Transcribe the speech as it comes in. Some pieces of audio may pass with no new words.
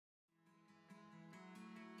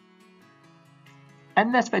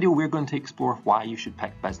In this video, we're going to explore why you should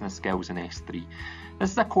pick business skills in S3.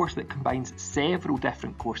 This is a course that combines several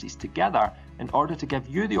different courses together in order to give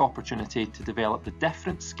you the opportunity to develop the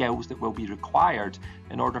different skills that will be required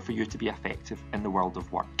in order for you to be effective in the world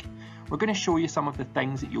of work. We're going to show you some of the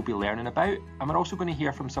things that you'll be learning about, and we're also going to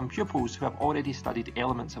hear from some pupils who have already studied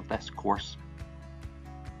elements of this course.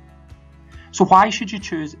 So why should you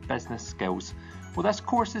choose business skills? Well, this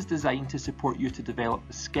course is designed to support you to develop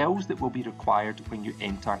the skills that will be required when you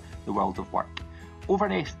enter the world of work. Over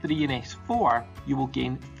in S3 and S4, you will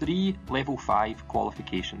gain 3 level 5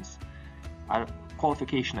 qualifications. A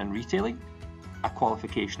qualification in retailing, a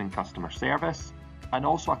qualification in customer service, and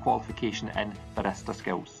also a qualification in barista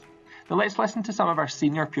skills. Now let's listen to some of our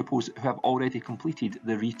senior pupils who have already completed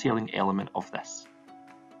the retailing element of this.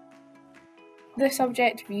 The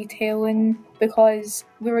subject retailing, because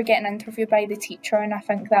we were getting interviewed by the teacher, and I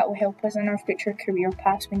think that will help us in our future career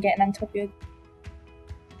paths when getting interviewed.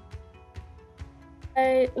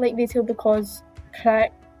 I like retail because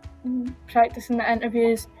practicing the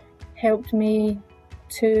interviews helped me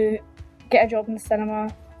to get a job in the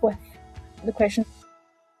cinema with the questions.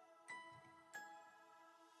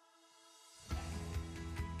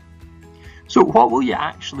 So what will you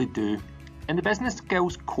actually do? In the business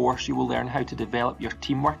skills course, you will learn how to develop your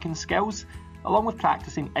team working skills, along with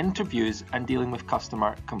practicing interviews and dealing with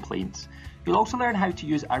customer complaints. You'll also learn how to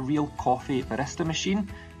use a real coffee barista machine,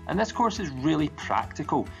 and this course is really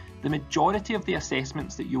practical. The majority of the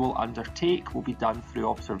assessments that you will undertake will be done through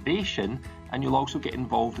observation, and you'll also get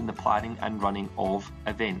involved in the planning and running of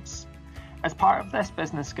events. As part of this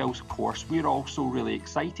business skills course, we're also really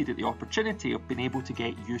excited at the opportunity of being able to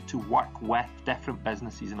get you to work with different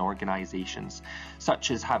businesses and organisations, such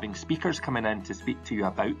as having speakers coming in to speak to you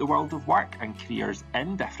about the world of work and careers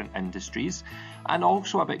in different industries, and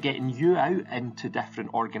also about getting you out into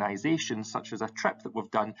different organisations, such as a trip that we've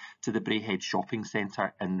done to the Braehead Shopping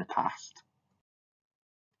Centre in the past.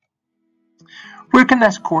 Where can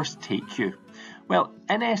this course take you? Well,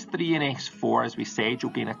 in S3 and S4, as we said,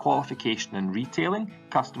 you'll gain a qualification in retailing,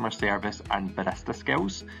 customer service and barista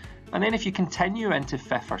skills. And then if you continue into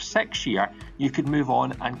 5th or 6th year, you could move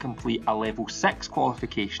on and complete a level 6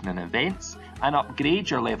 qualification in events and upgrade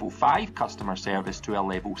your level 5 customer service to a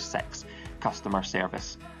level 6 customer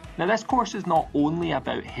service. Now, this course is not only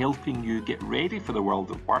about helping you get ready for the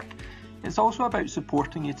world of work, it's also about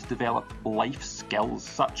supporting you to develop life skills,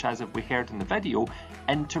 such as, if we heard in the video,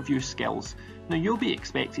 interview skills. Now, you'll be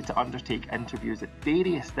expected to undertake interviews at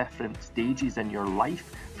various different stages in your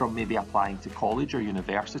life, from maybe applying to college or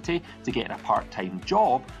university to getting a part-time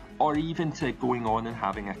job, or even to going on and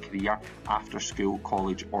having a career after school,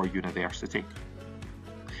 college or university.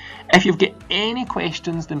 If you've got any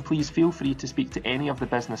questions, then please feel free to speak to any of the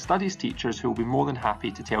business studies teachers who will be more than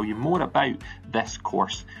happy to tell you more about this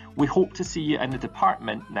course. We hope to see you in the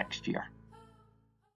department next year.